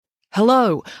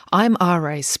Hello, I'm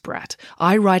R.A. Spratt.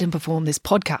 I write and perform this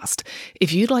podcast.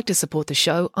 If you'd like to support the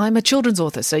show, I'm a children's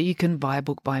author, so you can buy a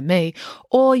book by me,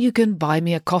 or you can buy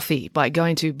me a coffee by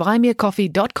going to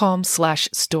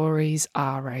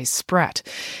buymeacoffee.com/storiesrasprat.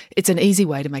 It's an easy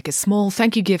way to make a small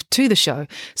thank you gift to the show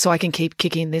so I can keep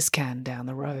kicking this can down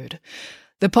the road.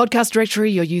 The podcast directory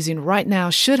you're using right now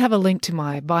should have a link to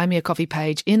my Buy Me a Coffee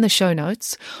page in the show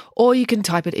notes, or you can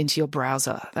type it into your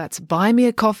browser. That's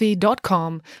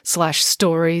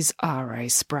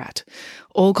buymeacoffee.com/storiesrasprat.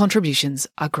 All contributions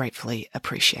are gratefully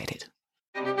appreciated.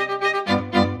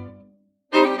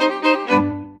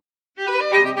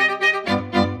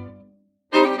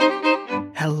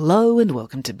 Hello and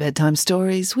welcome to Bedtime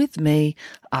Stories with me,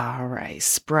 R.A.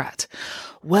 Spratt.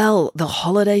 Well, the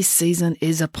holiday season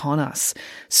is upon us.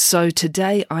 So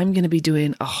today I'm going to be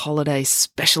doing a holiday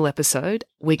special episode.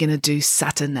 We're going to do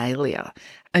Saturnalia.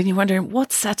 And you're wondering,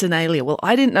 what's Saturnalia? Well,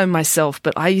 I didn't know myself,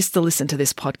 but I used to listen to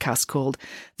this podcast called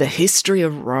The History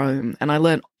of Rome, and I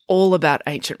learned all about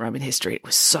ancient Roman history. It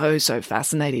was so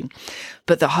fascinating.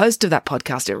 But the host of that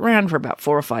podcast, it ran for about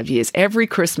 4 or 5 years. Every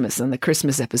Christmas, in the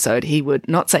Christmas episode, he would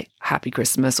not say Happy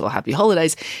Christmas or Happy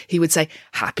Holidays. He would say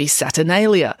Happy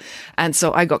Saturnalia. And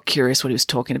so I got curious what he was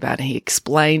talking about, and he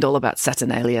explained all about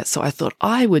Saturnalia. So I thought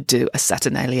I would do a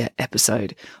Saturnalia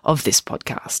episode of this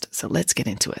podcast. So let's get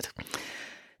into it.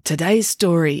 Today's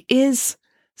story is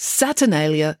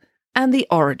Saturnalia and the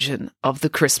origin of the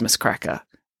Christmas cracker,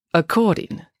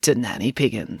 according to Nanny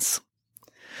Piggins.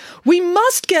 "We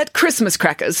must get Christmas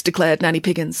crackers," declared Nanny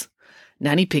Piggins.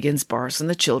 Nanny Piggins, Boris and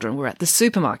the children were at the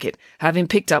supermarket, having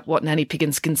picked up what Nanny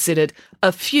Piggins considered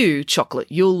a few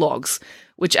chocolate Yule logs,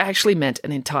 which actually meant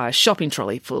an entire shopping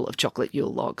trolley full of chocolate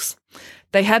Yule logs.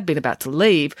 They had been about to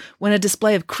leave when a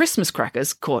display of Christmas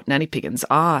crackers caught Nanny Piggins'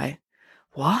 eye.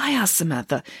 "Why?" asked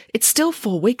Samantha. "It's still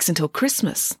 4 weeks until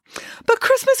Christmas." "But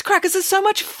Christmas crackers are so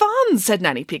much fun," said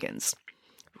Nanny Piggins.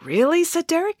 "Really?" said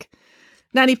Derek.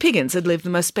 Nanny Piggins had lived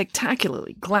the most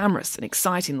spectacularly glamorous and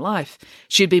exciting life.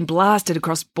 She had been blasted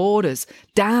across borders,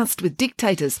 danced with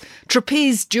dictators,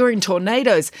 trapezed during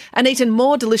tornadoes, and eaten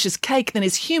more delicious cake than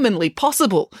is humanly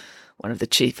possible. One of the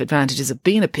chief advantages of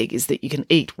being a pig is that you can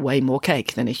eat way more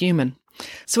cake than a human.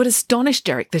 So it astonished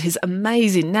Derek that his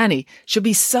amazing nanny should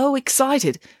be so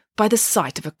excited by the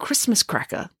sight of a Christmas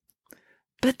cracker.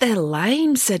 "But they're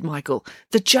lame," said Michael.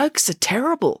 "The jokes are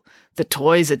terrible. The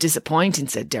toys are disappointing,"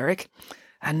 said Derek.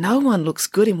 "And no one looks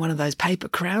good in one of those paper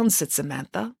crowns," said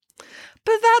Samantha.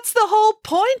 "But that's the whole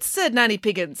point," said Nanny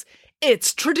Piggins.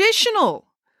 "It's traditional."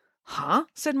 "Huh?"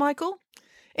 said Michael.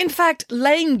 "In fact,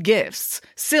 laying gifts,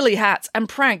 silly hats and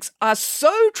pranks are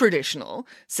so traditional,"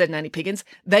 said Nanny Piggins,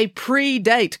 "they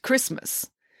predate Christmas."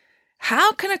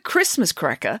 "How can a Christmas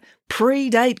cracker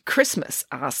predate Christmas?"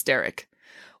 asked Derek.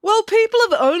 "Well, people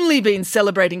have only been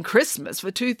celebrating Christmas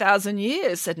for 2,000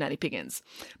 years, said Nanny Piggins.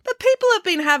 "But people have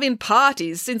been having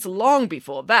parties since long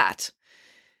before that.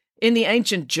 In the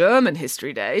ancient German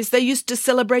history days, they used to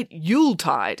celebrate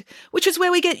Yuletide, which is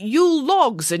where we get Yule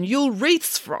logs and Yule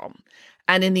wreaths from.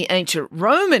 And in the ancient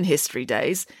Roman history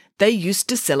days, they used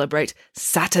to celebrate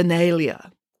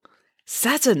Saturnalia."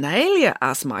 "Saturnalia?"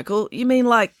 asked Michael. "You mean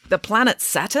like the planet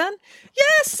Saturn?"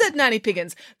 "Yes," said Nanny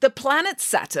Piggins. "The planet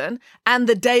Saturn and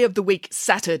the day of the week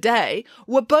Saturday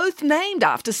were both named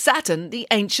after Saturn, the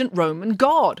ancient Roman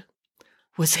god."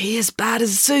 "Was he as bad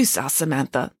as Zeus?" asked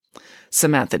Samantha.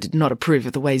 Samantha did not approve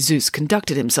of the way Zeus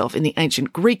conducted himself in the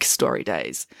ancient Greek story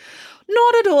days.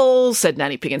 "Not at all," said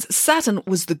Nanny Piggins. "Saturn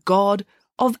was the god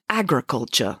of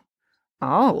agriculture."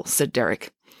 "Oh," said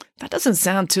Derek. "That doesn't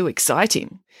sound too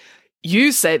exciting."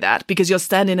 "You say that because you're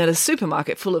standing at a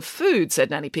supermarket full of food," said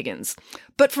Nanny Piggins.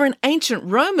 "But for an ancient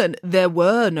Roman, there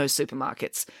were no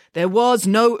supermarkets. There was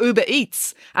no Uber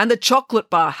Eats, and the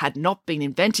chocolate bar had not been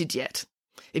invented yet.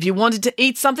 If you wanted to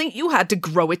eat something, you had to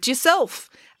grow it yourself.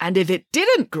 And if it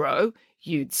didn't grow,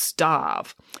 you'd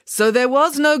starve. So there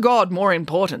was no god more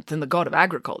important than the god of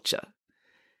agriculture."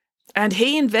 "And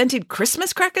he invented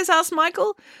Christmas crackers?" asked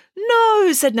Michael.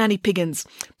 "No," said Nanny Piggins,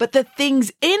 "but the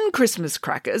things in Christmas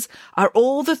crackers are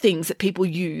all the things that people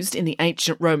used in the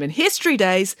ancient Roman history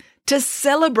days to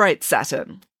celebrate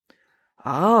Saturn."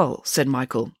 "Oh," said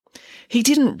Michael. He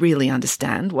didn't really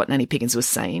understand what Nanny Piggins was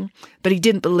saying, but he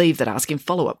didn't believe that asking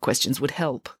follow-up questions would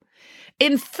help.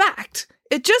 "In fact,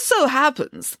 it just so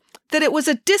happens that it was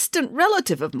a distant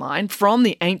relative of mine from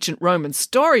the ancient Roman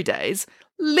story days,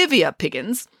 Livia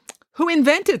Piggins, who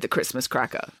invented the Christmas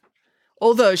cracker.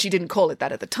 Although she didn't call it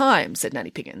that at the time," said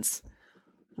Nanny Piggins.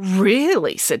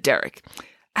 "Really?" said Derek.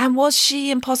 "And was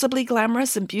she impossibly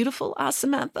glamorous and beautiful?" asked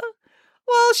Samantha.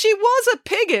 "Well, she was a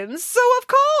Piggins, so of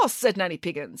course," said Nanny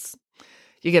Piggins.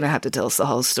 You're going to have to tell us the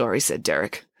whole story, said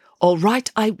Derek. All right,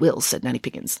 I will, said Nanny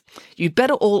Piggins. You'd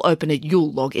better all open a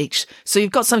Yule log each, so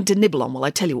you've got something to nibble on while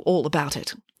I tell you all about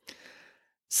it.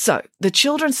 So the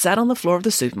children sat on the floor of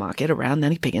the supermarket around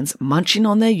Nanny Piggins, munching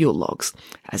on their Yule logs,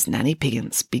 as Nanny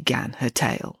Piggins began her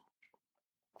tale.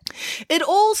 It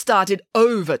all started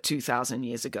over 2,000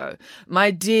 years ago.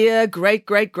 My dear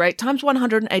great-great-great times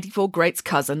 184 great's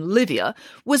cousin, Livia,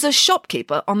 was a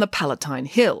shopkeeper on the Palatine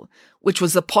Hill, which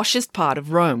was the poshest part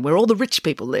of Rome where all the rich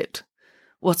people lived.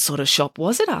 What sort of shop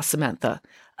was it? Asked Samantha.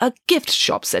 A gift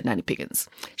shop, said Nanny Piggins.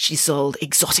 She sold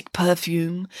exotic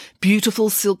perfume, beautiful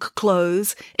silk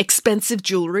clothes, expensive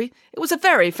jewellery. It was a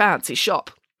very fancy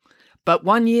shop. But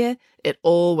one year, it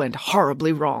all went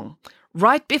horribly wrong.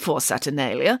 Right before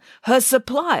Saturnalia, her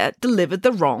supplier delivered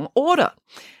the wrong order.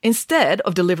 Instead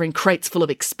of delivering crates full of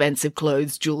expensive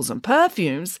clothes, jewels and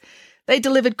perfumes, they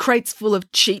delivered crates full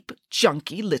of cheap,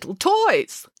 junky little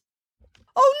toys.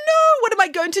 Oh no, what am I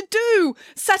going to do?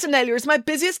 Saturnalia is my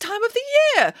busiest time of the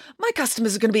year. My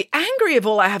customers are going to be angry if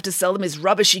all I have to sell them is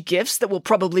rubbishy gifts that will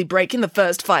probably break in the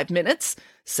first 5 minutes,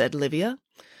 said Livia.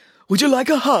 Would you like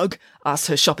a hug? Asked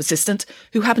her shop assistant,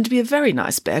 who happened to be a very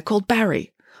nice bear called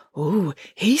Barry. Oh,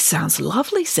 he sounds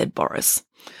lovely, said Boris.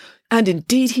 And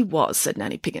indeed he was, said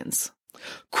Nanny Piggins.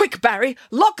 Quick, Barry,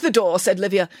 lock the door, said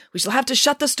Livia. We shall have to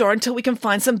shut the store until we can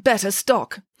find some better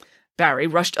stock. Barry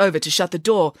rushed over to shut the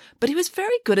door, but he was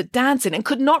very good at dancing and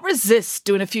could not resist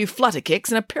doing a few flutter kicks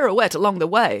and a pirouette along the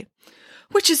way.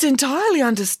 Which is entirely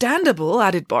understandable,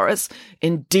 added Boris.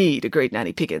 Indeed, agreed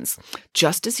Nanny Piggins.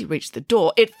 Just as he reached the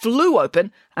door, it flew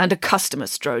open and a customer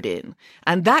strode in.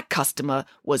 And that customer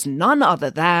was none other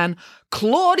than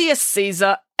Claudius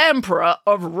Caesar, Emperor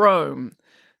of Rome.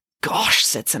 Gosh,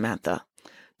 said Samantha.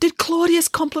 Did Claudius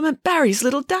compliment Barry's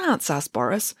little dance? Asked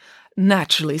Boris.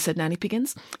 Naturally, said Nanny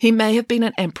Piggins. He may have been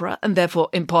an emperor and therefore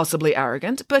impossibly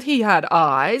arrogant, but he had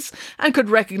eyes and could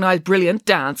recognise brilliant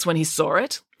dance when he saw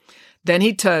it. Then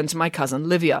he turned to my cousin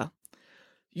Livia.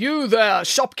 You there,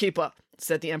 shopkeeper,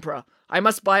 said the emperor. I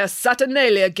must buy a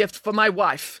Saturnalia gift for my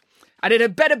wife. And it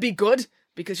had better be good,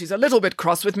 because she's a little bit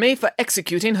cross with me for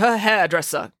executing her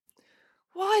hairdresser.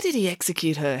 Why did he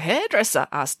execute her hairdresser?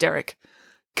 Asked Derek.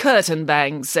 Curtain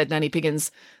bangs, said Nanny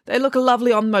Piggins. They look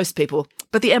lovely on most people,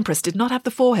 but the empress did not have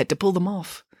the forehead to pull them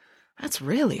off. That's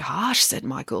really harsh, said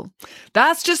Michael.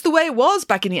 That's just the way it was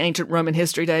back in the ancient Roman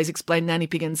history days, explained Nanny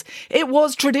Piggins. It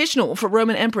was traditional for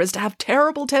Roman emperors to have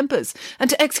terrible tempers and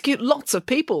to execute lots of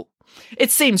people. It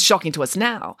seems shocking to us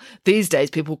now. These days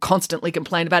people constantly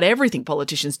complain about everything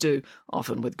politicians do,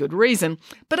 often with good reason,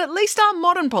 but at least our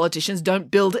modern politicians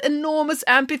don't build enormous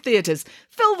amphitheatres,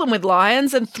 fill them with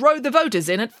lions and throw the voters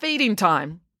in at feeding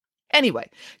time. Anyway,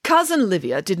 cousin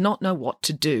Livia did not know what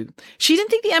to do. She didn't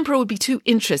think the emperor would be too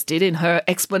interested in her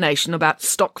explanation about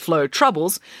stock flow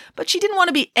troubles, but she didn't want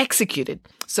to be executed,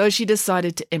 so she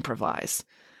decided to improvise.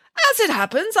 As it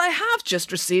happens, I have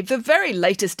just received the very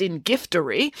latest in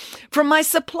giftery from my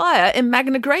supplier in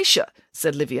Magna Graecia,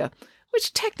 said Livia,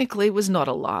 which technically was not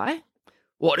a lie.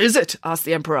 What is it? Asked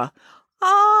the emperor.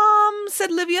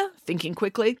 Said Livia, thinking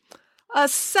quickly. A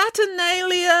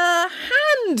Saturnalia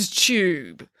hand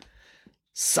tube.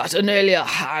 Saturnalia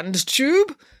hand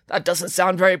tube? That doesn't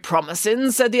sound very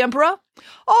promising, said the emperor.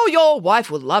 Oh, your wife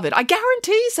will love it, I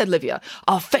guarantee, said Livia.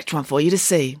 I'll fetch one for you to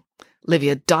see.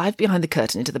 Livia dived behind the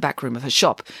curtain into the back room of her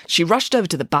shop. She rushed over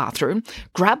to the bathroom,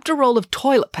 grabbed a roll of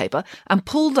toilet paper, and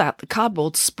pulled out the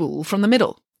cardboard spool from the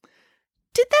middle.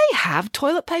 Did they have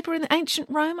toilet paper in ancient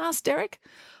Rome? Asked Derek.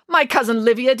 My cousin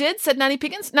Livia did, said Nanny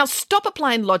Piggins. Now stop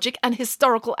applying logic and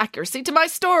historical accuracy to my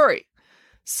story.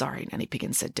 Sorry, Nanny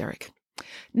Piggins, said Derek.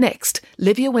 Next,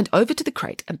 Livia went over to the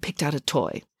crate and picked out a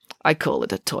toy. I call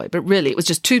it a toy, but really it was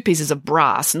just 2 pieces of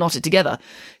brass knotted together.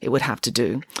 It would have to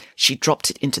do. She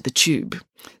dropped it into the tube.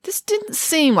 This didn't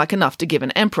seem like enough to give an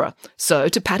emperor, so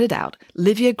to pad it out,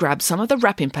 Livia grabbed some of the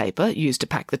wrapping paper used to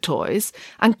pack the toys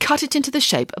and cut it into the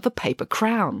shape of a paper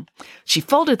crown. She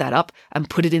folded that up and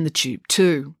put it in the tube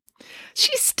too.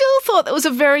 She still thought there was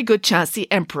a very good chance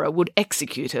the emperor would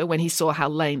execute her when he saw how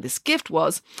lame this gift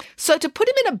was, so to put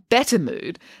him in a better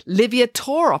mood, Livia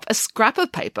tore off a scrap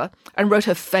of paper and wrote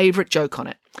her favourite joke on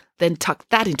it, then tucked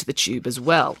that into the tube as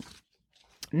well.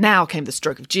 Now came the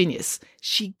stroke of genius.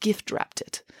 She gift-wrapped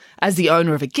it. As the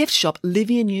owner of a gift shop,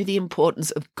 Livia knew the importance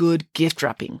of good gift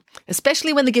wrapping,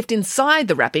 especially when the gift inside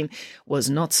the wrapping was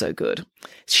not so good.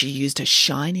 She used her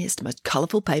shiniest, most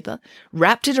colourful paper,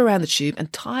 wrapped it around the tube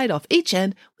and tied off each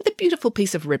end with a beautiful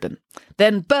piece of ribbon,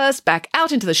 then burst back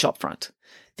out into the shop front.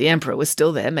 The emperor was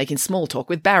still there making small talk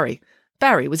with Barry.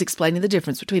 Barry was explaining the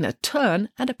difference between a turn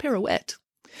and a pirouette.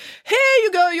 "Here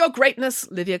you go, your greatness,"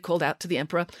 Livia called out to the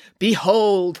emperor.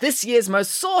 "Behold, this year's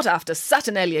most sought-after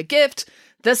Saturnalia gift,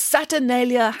 the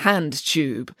Saturnalia hand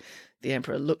tube." The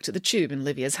emperor looked at the tube in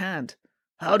Livia's hand.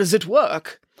 "How does it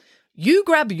work?" "You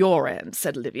grab your end,"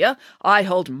 said Livia. "I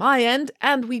hold my end,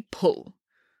 and we pull."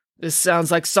 "This sounds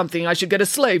like something I should get a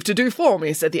slave to do for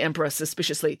me," said the emperor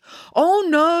suspiciously. "Oh,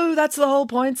 no, that's the whole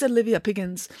point," said Livia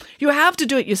Piggins. "You have to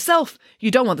do it yourself. You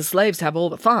don't want the slaves to have all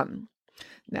the fun."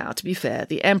 Now, to be fair,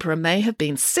 the emperor may have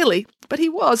been silly, but he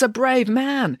was a brave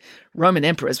man. Roman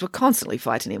emperors were constantly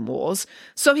fighting in wars,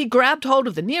 so he grabbed hold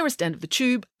of the nearest end of the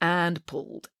tube and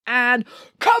pulled. And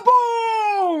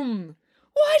kaboom!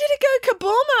 "Why did it go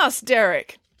kaboom?" asked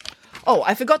Derek. Oh,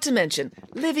 I forgot to mention,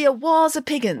 Livia was a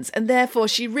Piggins, and therefore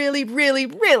she really, really,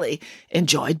 really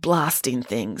enjoyed blasting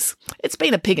things. It's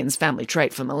been a Piggins family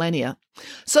trait for millennia.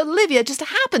 So Livia just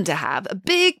happened to have a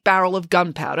big barrel of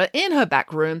gunpowder in her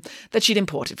back room that she'd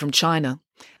imported from China.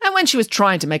 And when she was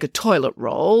trying to make a toilet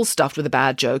roll, stuffed with a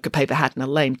bad joke, a paper hat and a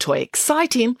lame toy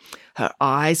exciting, her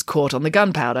eyes caught on the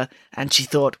gunpowder, and she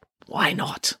thought, why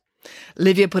not?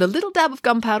 Livia put a little dab of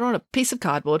gunpowder on a piece of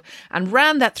cardboard and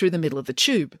ran that through the middle of the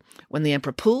tube. When the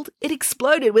emperor pulled, it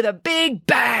exploded with a big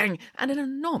bang and an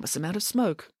enormous amount of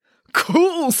smoke.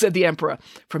 "Cool," said the emperor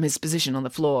from his position on the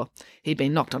floor. He'd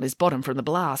been knocked on his bottom from the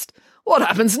blast. "What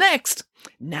happens next?"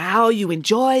 "Now you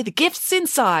enjoy the gifts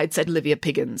inside," said Livia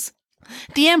Piggins.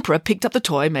 The emperor picked up the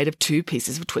toy made of 2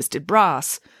 pieces of twisted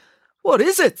brass. "What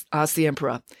is it?" asked the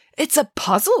emperor. "It's a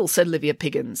puzzle," said Livia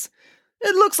Piggins.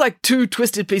 "It looks like 2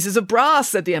 twisted pieces of brass,"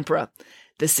 said the emperor.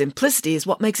 "The simplicity is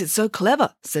what makes it so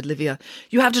clever," said Livia.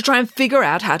 "You have to try and figure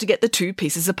out how to get the 2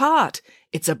 pieces apart.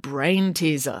 It's a brain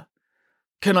teaser."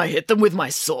 "Can I hit them with my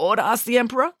sword?" asked the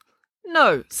emperor.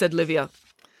 "No," said Livia.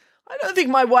 "I don't think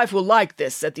my wife will like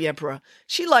this," said the emperor.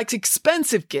 "She likes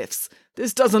expensive gifts.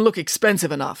 This doesn't look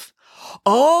expensive enough."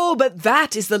 "Oh, but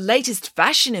that is the latest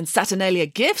fashion in Saturnalia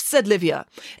gifts," said Livia.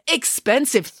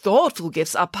 "Expensive, thoughtful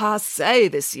gifts are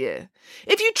passé this year.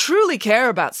 If you truly care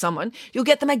about someone, you'll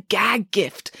get them a gag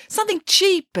gift, something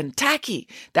cheap and tacky.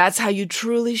 That's how you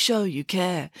truly show you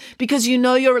care, because you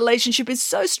know your relationship is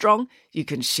so strong you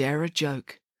can share a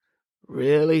joke."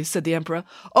 "Really?" said the emperor.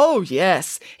 "Oh,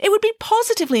 yes. It would be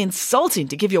positively insulting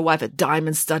to give your wife a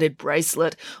diamond-studded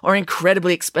bracelet or an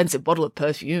incredibly expensive bottle of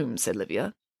perfume," said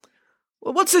Livia.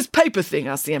 "Well, what's this paper thing?"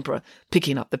 asked the emperor,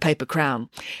 picking up the paper crown.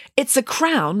 "It's a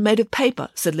crown made of paper,"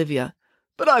 said Livia.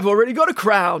 "But I've already got a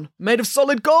crown, made of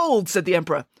solid gold," said the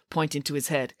emperor, pointing to his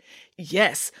head.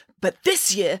 "Yes, but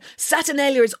this year,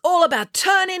 Saturnalia is all about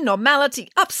turning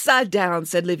normality upside down,"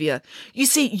 said Livia. "You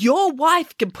see, your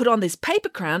wife can put on this paper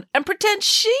crown and pretend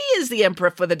she is the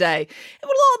emperor for the day. It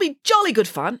will all be jolly good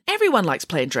fun. Everyone likes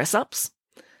playing dress-ups."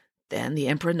 Then the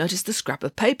emperor noticed the scrap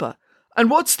of paper. "And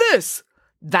what's this?"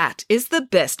 "That is the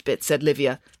best bit," said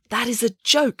Livia. "That is a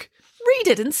joke. Read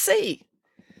it and see."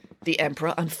 The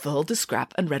emperor unfurled the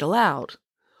scrap and read aloud.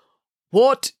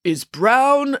 "What is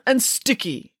brown and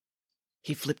sticky?"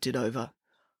 He flipped it over.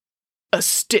 "A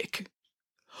stick."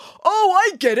 "Oh,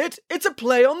 I get it. It's a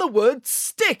play on the word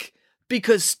stick,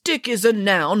 because stick is a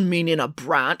noun meaning a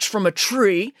branch from a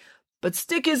tree, but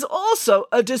stick is also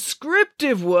a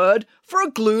descriptive word for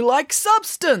a glue-like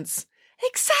substance."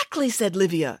 "Exactly," said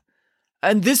Livia.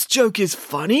 "And this joke is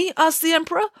funny?" asked the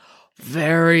emperor.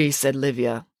 "Very," said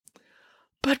Livia.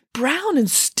 "But brown and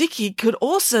sticky could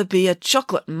also be a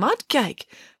chocolate mud cake,"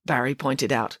 Barry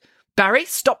pointed out. "Barry,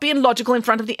 stop being logical in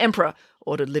front of the emperor,"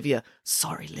 ordered Livia.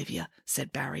 "Sorry, Livia,"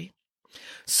 said Barry.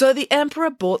 So the emperor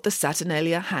bought the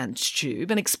Saturnalia hand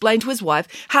tube and explained to his wife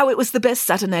how it was the best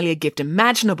Saturnalia gift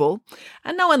imaginable,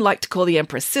 and no one liked to call the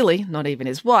emperor silly, not even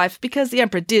his wife, because the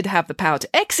emperor did have the power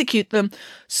to execute them,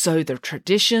 so the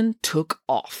tradition took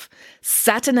off.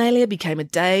 Saturnalia became a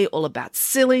day all about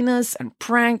silliness and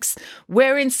pranks,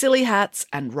 wearing silly hats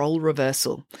and role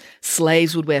reversal.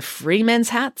 Slaves would wear free men's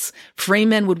hats, free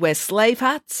men would wear slave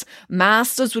hats,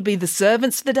 masters would be the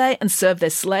servants for the day and serve their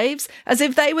slaves as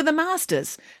if they were the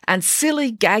masters, and silly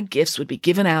gag gifts would be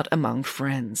given out among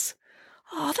friends.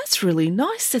 "Oh, that's really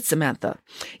nice," said Samantha.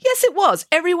 "Yes, it was.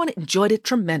 Everyone enjoyed it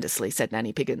tremendously," said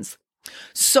Nanny Piggins.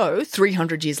 So,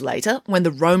 300 years later, when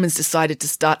the Romans decided to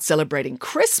start celebrating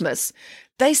Christmas,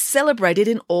 they celebrated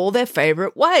in all their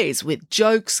favourite ways, with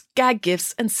jokes, gag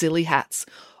gifts and silly hats.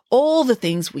 All the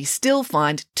things we still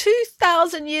find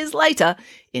 2,000 years later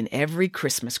in every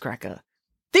Christmas cracker.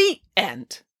 The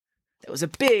end. There was a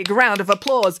big round of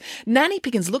applause. Nanny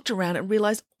Piggins looked around and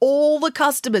realised all the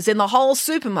customers in the whole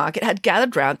supermarket had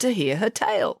gathered round to hear her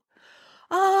tale.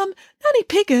 Nanny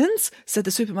Piggins, said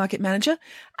the supermarket manager,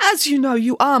 as you know,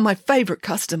 you are my favourite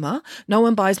customer. No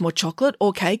one buys more chocolate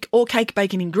or cake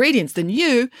baking ingredients than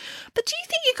you. But do you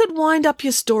think you could wind up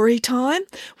your story time?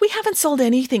 We haven't sold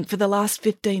anything for the last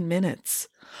 15 minutes.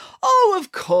 Oh,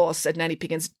 of course, said Nanny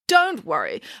Piggins. Don't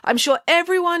worry. I'm sure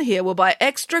everyone here will buy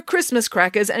extra Christmas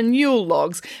crackers and Yule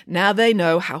logs now they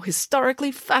know how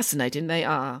historically fascinating they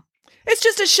are. It's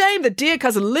just a shame that dear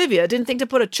cousin Livia didn't think to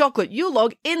put a chocolate Yule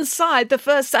log inside the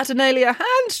first Saturnalia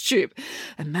hand tube.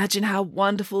 Imagine how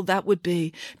wonderful that would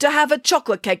be, to have a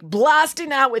chocolate cake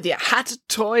blasting out with your hat,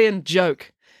 toy and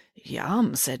joke.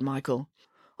 Yum, said Michael.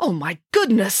 Oh my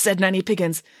goodness, said Nanny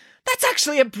Piggins. That's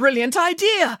actually a brilliant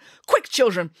idea. Quick,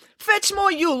 children, fetch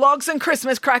more Yule logs and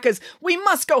Christmas crackers. We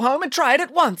must go home and try it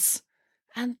at once.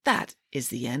 And that is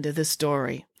the end of the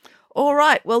story. All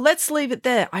right, well, let's leave it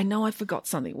there. I know I forgot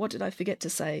something. What did I forget to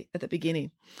say at the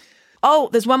beginning? Oh,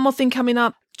 there's one more thing coming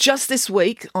up. Just this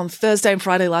week, on Thursday and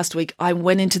Friday last week, I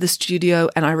went into the studio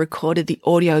and I recorded the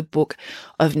audiobook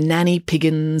of Nanny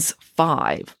Piggins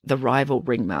 5, The Rival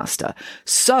Ringmaster.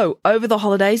 So over the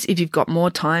holidays, if you've got more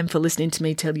time for listening to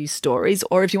me tell you stories,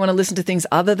 or if you want to listen to things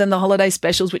other than the holiday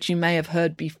specials, which you may have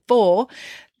heard before,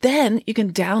 then you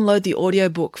can download the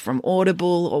audiobook from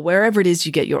Audible or wherever it is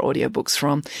you get your audiobooks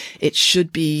from. It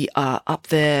should be up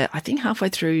there, I think halfway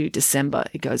through December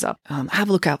it goes up. Have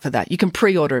a look out for that. You can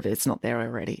pre-order if it's not there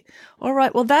already. All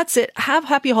right, well, that's it. Have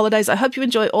happy holidays. I hope you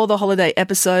enjoy all the holiday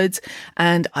episodes,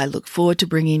 and I look forward to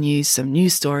bringing you some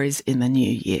new stories in the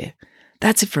new year.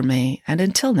 That's it from me, and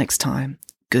until next time,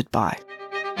 goodbye.